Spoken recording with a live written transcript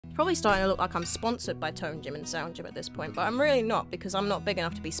Probably starting to look like I'm sponsored by Tone Gym and Sound Gym at this point, but I'm really not, because I'm not big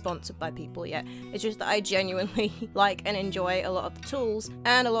enough to be sponsored by people yet. It's just that I genuinely like and enjoy a lot of the tools,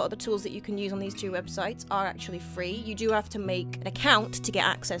 and a lot of the tools that you can use on these two websites are actually free. You do have to make an account to get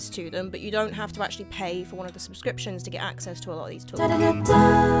access to them, but you don't have to actually pay for one of the subscriptions to get access to a lot of these tools.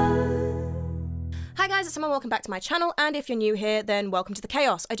 Hi guys, it's Emma, welcome back to my channel, and if you're new here, then welcome to the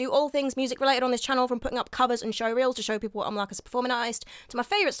chaos. I do all things music related on this channel, from putting up covers and show reels to show people what I'm like as a performing artist, to my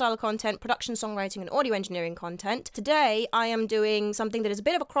favourite style of content, production, songwriting and audio engineering content. Today I am doing something that is a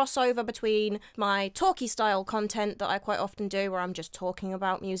bit of a crossover between my talky style content that I quite often do, where I'm just talking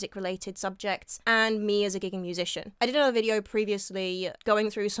about music related subjects, and me as a gigging musician. I did another video previously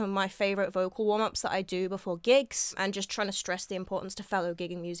going through some of my favourite vocal warm-ups that I do before gigs, and just trying to stress the importance to fellow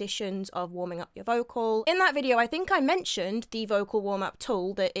gigging musicians of warming up your vocal. In that video, I think I mentioned the vocal warm-up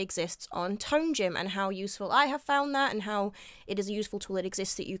tool that exists on Tone Gym and how useful I have found that, and how it is a useful tool that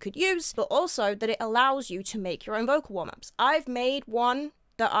exists that you could use, but also that it allows you to make your own vocal warm-ups. I've made one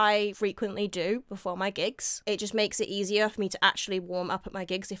that I frequently do before my gigs. It just makes it easier for me to actually warm up at my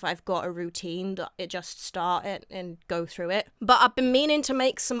gigs if I've got a routine that it just start it and go through it. But I've been meaning to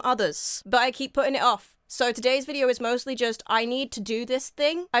make some others, but I keep putting it off. So today's video is mostly just, I need to do this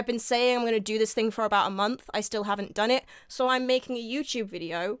thing. I've been saying I'm going to do this thing for about a month. I still haven't done it. So I'm making a YouTube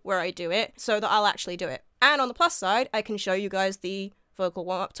video where I do it so that I'll actually do it. And on the plus side, I can show you guys the vocal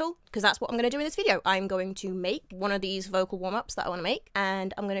warm-up tool, because that's what I'm going to do in this video. I'm going to make one of these vocal warm-ups that I want to make,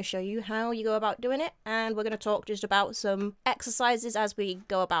 and I'm going to show you how you go about doing it, and we're going to talk just about some exercises as we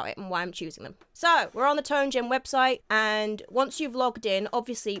go about it and why I'm choosing them. So we're on the Tone Gym website, and once you've logged in,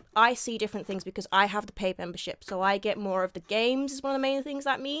 obviously I see different things because I have the paid membership, so I get more of the games is one of the main things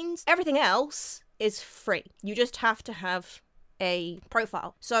that means. Everything else is free. You just have to have a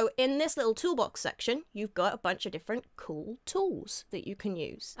profile. So in this little toolbox section, you've got a bunch of different cool tools that you can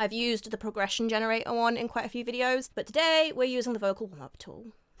use. I've used the progression generator one in quite a few videos, but today we're using the vocal warm-up tool.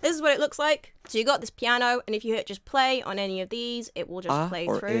 This is what it looks like. So you got this piano, and if you hit just play on any of these, it will just play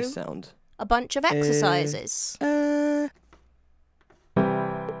through sound. A bunch of exercises.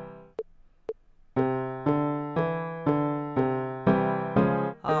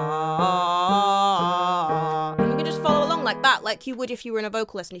 Like that, like you would if you were in a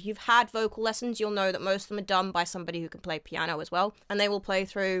vocal lesson. If you've had vocal lessons, you'll know that most of them are done by somebody who can play piano as well, and they will play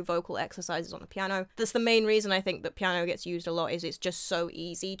through vocal exercises on the piano. That's the main reason I think that piano gets used a lot, is it's just so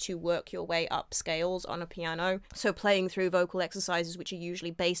easy to work your way up scales on a piano. So playing through vocal exercises, which are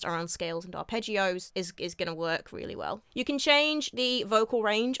usually based around scales and arpeggios, is going to work really well. You can change the vocal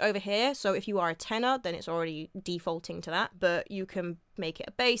range over here, so if you are a tenor, then it's already defaulting to that, but you can make it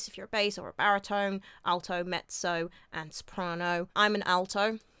a bass if you're a bass, or a baritone, alto, mezzo, and soprano. I'm an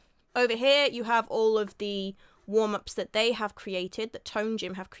alto. Over here you have all of the warm-ups that they have created, that Tone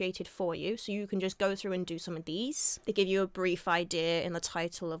Gym have created for you, so you can just go through and do some of these. They give you a brief idea in the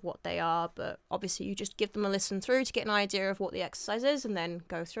title of what they are, but obviously you just give them a listen through to get an idea of what the exercise is and then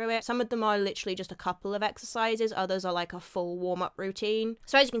go through it. Some of them are literally just a couple of exercises, others are like a full warm-up routine.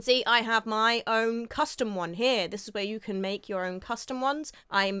 So as you can see, I have my own custom one here. This is where you can make your own custom ones.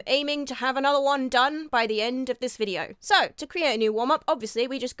 I'm aiming to have another one done by the end of this video. So to create a new warm-up, obviously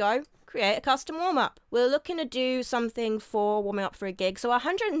we just go create a custom warm-up. We're looking to do something for warming up for a gig, so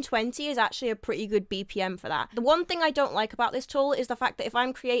 120 is actually a pretty good BPM for that. The one thing I don't like about this tool is the fact that if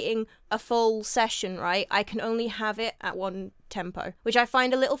I'm creating a full session, right, I can only have it at one tempo, which I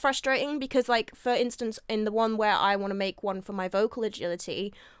find a little frustrating, because like for instance in the one where I want to make one for my vocal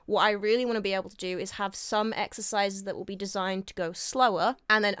agility, what I really want to be able to do is have some exercises that will be designed to go slower,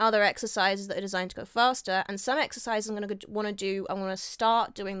 and then other exercises that are designed to go faster, and some exercises I'm going to want to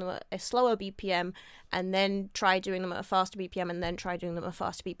start doing them at a slower BPM, and then try doing them at a faster BPM, and then try doing them at a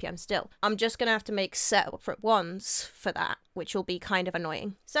faster BPM still. I'm just going to have to make separate ones for that, which will be kind of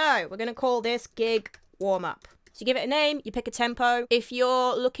annoying. So we're going to call this gig warm-up. So you give it a name, you pick a tempo. If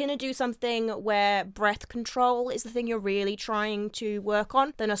you're looking to do something where breath control is the thing you're really trying to work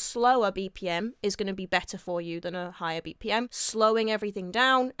on, then a slower BPM is going to be better for you than a higher BPM. Slowing everything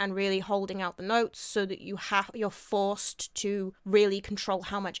down and really holding out the notes so that you're forced to really control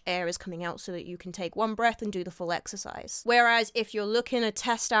how much air is coming out so that you can take one breath and do the full exercise. Whereas if you're looking to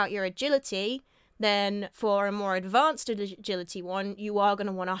test out your agility, then for a more advanced agility one, you are going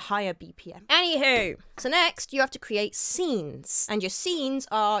to want a higher BPM. Anywho, so next you have to create scenes, and your scenes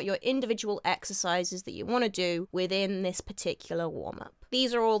are your individual exercises that you want to do within this particular warm-up.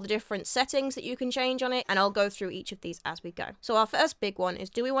 These are all the different settings that you can change on it, and I'll go through each of these as we go. So our first big one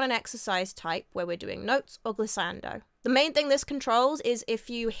is, do we want an exercise type where we're doing notes or glissando? The main thing this controls is if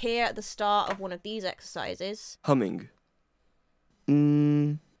you hear at the start of one of these exercises, humming.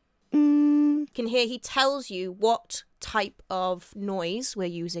 can hear he tells you what type of noise we're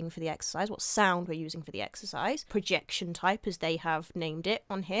using for the exercise, what sound we're using for the exercise, projection type as they have named it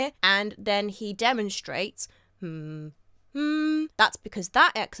on here, and then he demonstrates that's because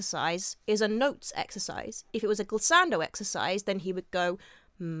that exercise is a notes exercise. If it was a glissando exercise, then he would go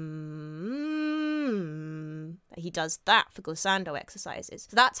He does that for glissando exercises.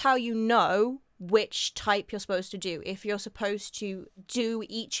 So that's how you know which type you're supposed to do. If you're supposed to do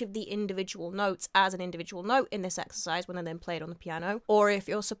each of the individual notes as an individual note in this exercise when they're then played on the piano, or if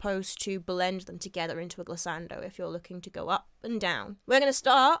you're supposed to blend them together into a glissando if you're looking to go up and down. We're going to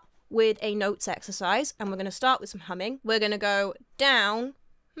start with a notes exercise, and we're going to start with some humming. We're going to go down,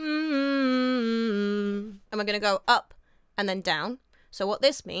 and we're going to go up and then down. So what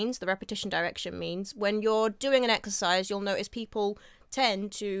this means, the repetition direction means, when you're doing an exercise, you'll notice people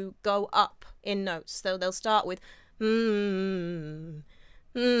tend to go up in notes. So they'll start with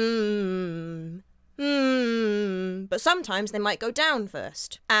but sometimes they might go down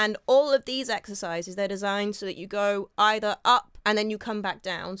first. And all of these exercises, they're designed so that you go either up and then you come back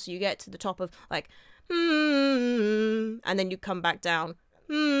down. So you get to the top of like and then you come back down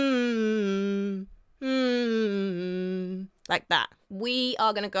like that. We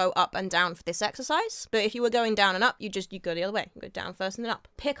are going to go up and down for this exercise, but if you were going down and up, you go the other way. You go down first and then up.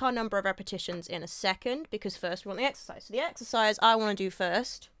 Pick our number of repetitions in a second, because first we want the exercise. So the exercise I want to do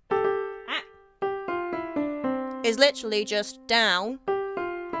first is literally just down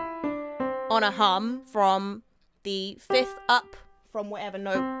on a hum from the 5th up from whatever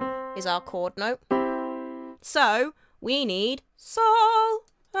note is our chord note. So we need sol,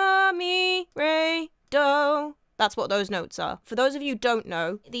 la, mi, re, do. That's what those notes are. For those of you who don't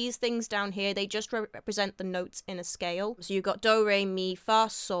know, these things down here, they just represent the notes in a scale. So you've got do, re, mi, fa,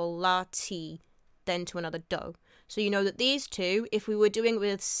 sol, la, ti, then to another do. So you know that these two, if we were doing it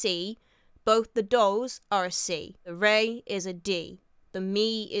with C, both the do's are a C. The re is a D. The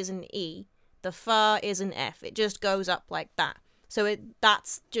mi is an E. The fa is an F. It just goes up like that. So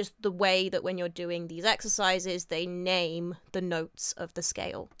that's just the way that when you're doing these exercises, they name the notes of the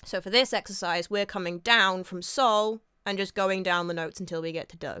scale. So for this exercise, we're coming down from sol and just going down the notes until we get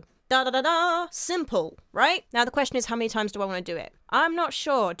to do. Da da da da. Simple, right? Now the question is, how many times do I want to do it? I'm not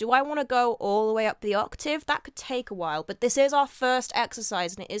sure. Do I want to go all the way up the octave? That could take a while, but this is our first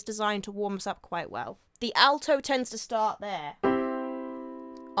exercise and it is designed to warm us up quite well. The alto tends to start there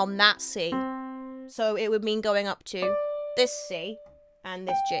on that C. So it would mean going up to this C and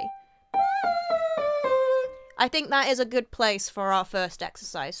this G. I think that is a good place for our first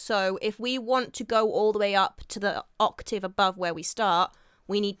exercise. So if we want to go all the way up to the octave above where we start,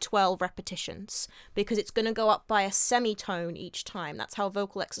 we need 12 repetitions, because it's going to go up by a semitone each time. That's how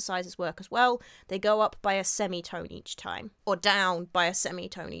vocal exercises work as well. They go up by a semitone each time, or down by a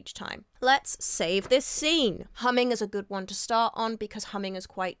semitone each time. Let's save this scene. Humming is a good one to start on because humming is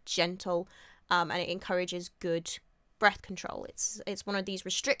quite gentle and it encourages good breath control. It's one of these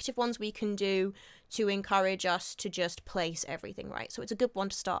restrictive ones we can do to encourage us to just place everything right. So it's a good one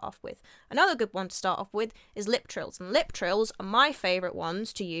to start off with. Another good one to start off with is lip trills. And lip trills are my favourite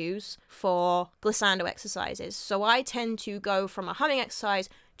ones to use for glissando exercises. So I tend to go from a humming exercise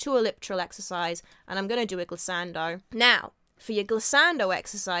to a lip trill exercise, and I'm going to do a glissando. Now, for your glissando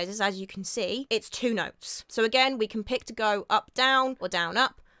exercises, as you can see, it's 2 notes. So again, we can pick to go up, down, or down,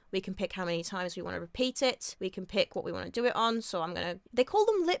 up. We can pick how many times we want to repeat it. We can pick what we want to do it on. So they call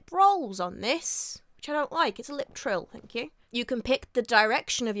them lip rolls on this, which I don't like. It's a lip trill, thank you. You can pick the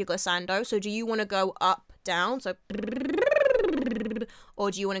direction of your glissando. So do you want to go up, down? So, or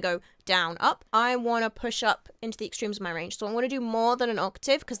do you want to go down, up? I want to push up into the extremes of my range. So I'm going to do more than an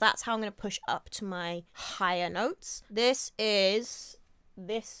octave because that's how I'm going to push up to my higher notes. This is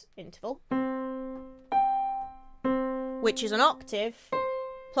this interval, which is an octave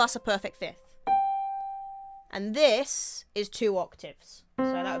plus a perfect 5th. And this is 2 octaves.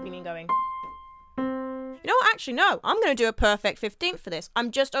 So that would be me going... You know what? Actually, no. I'm going to do a perfect 15th for this. I'm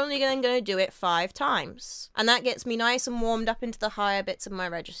just only going to do it 5 times. And that gets me nice and warmed up into the higher bits of my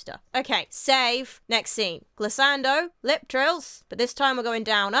register. Okay, save. Next scene. Glissando, lip trills. But this time we're going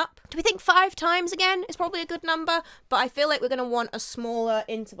down, up. Do we think 5 times again is probably a good number? But I feel like we're going to want a smaller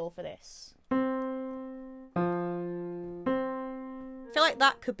interval for this. I feel like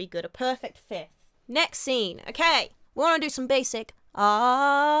that could be good, a perfect 5th. Next scene. Okay, we want to do some basic type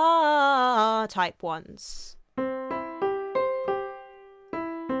ones. Do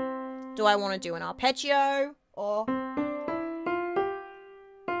I want to do an arpeggio or...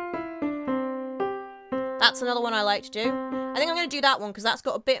 That's another one I like to do. I think I'm going to do that one because that's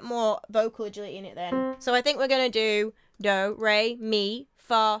got a bit more vocal agility in it then. So I think we're going to do do, re, mi,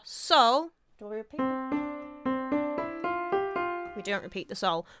 fa, sol. Do we repeat them? We don't repeat the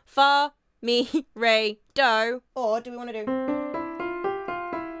sol. Fa, mi, re, do. Or do we want to do...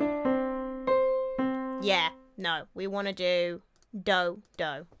 Yeah, no. We want to do do,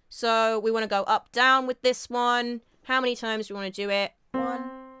 do. So we want to go up, down with this one. How many times do we want to do it? 1,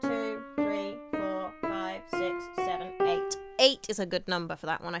 2, 3, 4, 5, 6, 7, 8. 8 is a good number for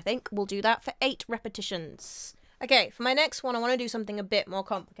that one, I think. We'll do that for 8 repetitions. Okay, for my next one, I want to do something a bit more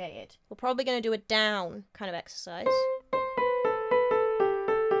complicated. We're probably going to do a down kind of exercise.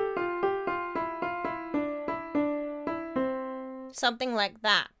 Something like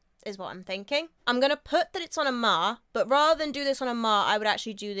that is what I'm thinking. I'm going to put that it's on a ma, but rather than do this on a ma, I would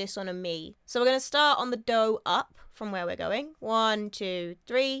actually do this on a mi. So we're going to start on the do up from where we're going. 1, 2,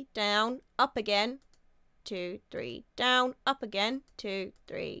 3, down, up again. 2, 3, down, up again. 2,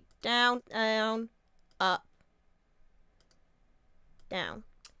 3, down, down, up, down.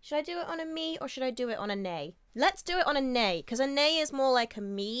 Should I do it on a mi or should I do it on a nay? Let's do it on a nay, because a nay is more like a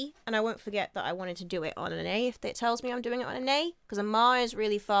mi, and I won't forget that I wanted to do it on a nay if it tells me I'm doing it on a nay, because a ma is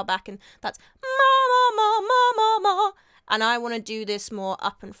really far back, and that's ma, ma, ma, ma, ma, ma, and I want to do this more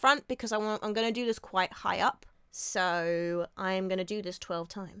up and front, because I'm going to do this quite high up, so I'm going to do this 12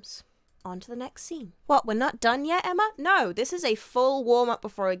 times. On to the next scene. What, we're not done yet, Emma? No, this is a full warm-up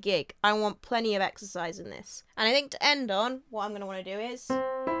before a gig. I want plenty of exercise in this. And I think to end on, what I'm going to want to do is...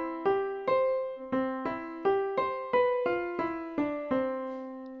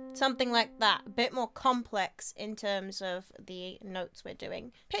 something like that, a bit more complex in terms of the notes we're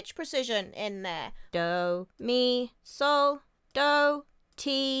doing. Pitch precision in there. Do, mi, sol, do,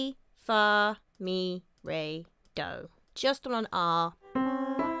 ti, fa, mi, re, do. Just on an R.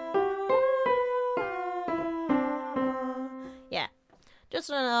 Yeah,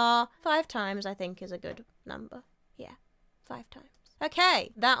 just on an R. 5 times I think is a good number. Yeah, 5 times.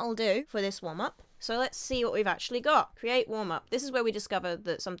 Okay, that'll do for this warm-up. So let's see what we've actually got. Create warm-up. This is where we discover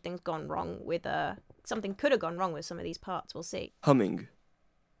that something's gone wrong with, something could have gone wrong with some of these parts. We'll see. Humming.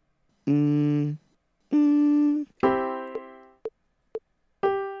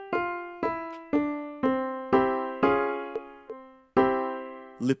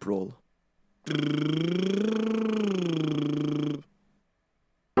 Lip roll.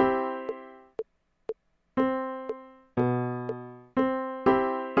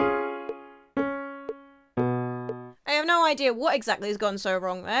 I have no idea what exactly has gone so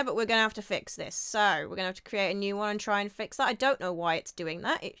wrong there, but we're going to have to fix this. So we're going to have to create a new one and try and fix that. I don't know why it's doing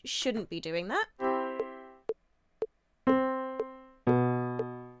that. It shouldn't be doing that.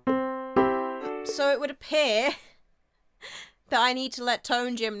 So it would appear that I need to let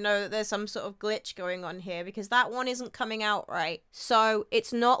Tone Gym know that there's some sort of glitch going on here, because that one isn't coming out right. So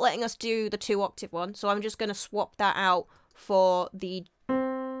it's not letting us do the 2-octave one. So I'm just going to swap that out for the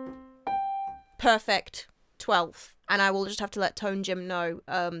perfect 12th, and I will just have to let Tone Gym know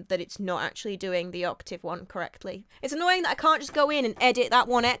that it's not actually doing the octave one correctly. It's annoying that I can't just go in and edit that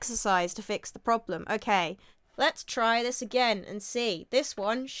one exercise to fix the problem. Okay, let's try this again and see. This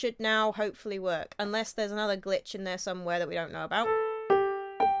one should now hopefully work, unless there's another glitch in there somewhere that we don't know about.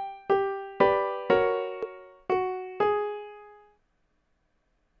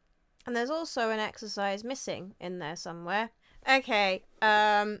 And there's also an exercise missing in there somewhere. Okay,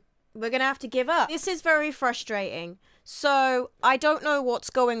 we're gonna have to give up. This is very frustrating. So I don't know what's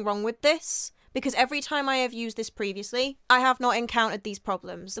going wrong with this, because every time I have used this previously, I have not encountered these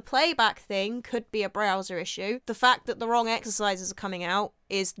problems. The playback thing could be a browser issue. The fact that the wrong exercises are coming out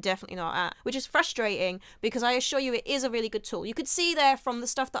is definitely not that, which is frustrating, because I assure you it is a really good tool. You could see there from the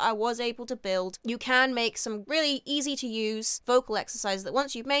stuff that I was able to build, you can make some really easy to use vocal exercises that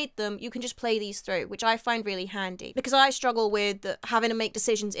once you've made them, you can just play these through, which I find really handy, because I struggle with having to make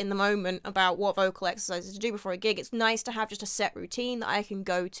decisions in the moment about what vocal exercises to do before a gig. It's nice to have just a set routine that I can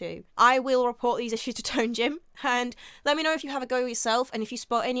go to. I will report these issues to Tone Gym, and let me know if you have a go yourself and if you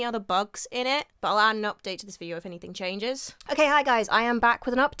spot any other bugs in it, but I'll add an update to this video if anything changes. Okay, hi guys, I am back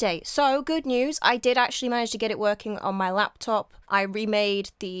with an update. So, good news, I did actually manage to get it working on my laptop. I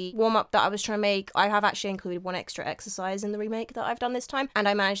remade the warm-up that I was trying to make. I have actually included one extra exercise in the remake that I've done this time, and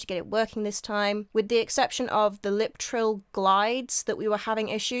I managed to get it working this time, with the exception of the lip trill glides that we were having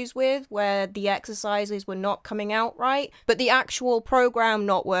issues with, where the exercises were not coming out right, but the actual program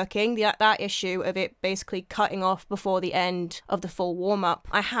not working, that issue of it basically cutting off before the end of the full warm-up,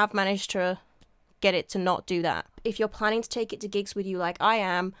 I have managed to get it to not do that. If you're planning to take it to gigs with you like I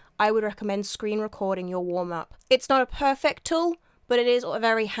am, I would recommend screen recording your warm-up. It's not a perfect tool, but it is a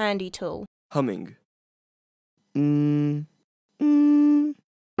very handy tool. Humming.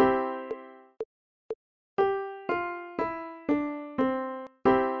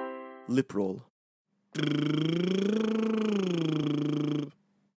 Lip roll.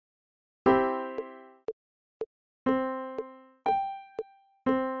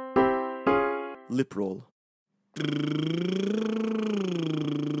 Lip roll.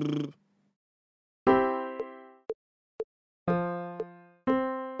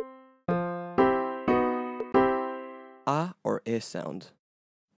 A or E sound.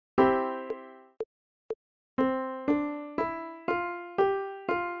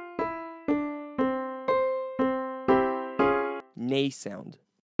 Nay sound.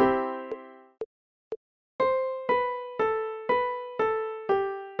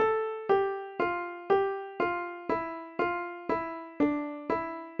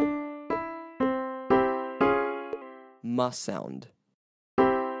 Ma sound.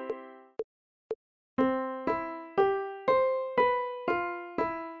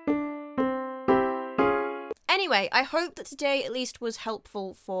 Anyway, I hope that today at least was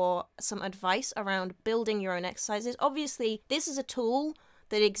helpful for some advice around building your own exercises. Obviously, this is a tool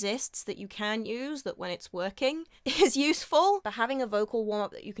that exists that you can use, that when it's working is useful, but having a vocal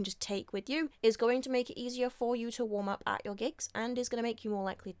warm-up that you can just take with you is going to make it easier for you to warm up at your gigs and is going to make you more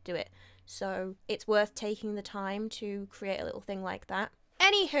likely to do it. So it's worth taking the time to create a little thing like that.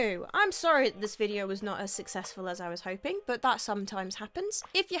 Anywho, I'm sorry that this video was not as successful as I was hoping, but that sometimes happens.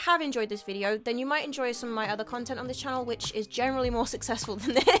 If you have enjoyed this video, then you might enjoy some of my other content on this channel, which is generally more successful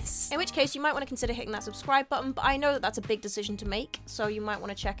than this. In which case, you might want to consider hitting that subscribe button, but I know that that's a big decision to make, so you might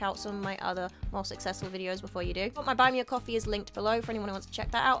want to check out some of my other more successful videos before you do. But my Buy Me a Coffee is linked below for anyone who wants to check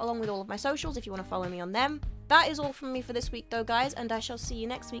that out, along with all of my socials if you want to follow me on them. That is all from me for this week though, guys, and I shall see you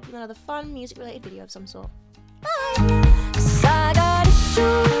next week with another fun music-related video of some sort. Bye!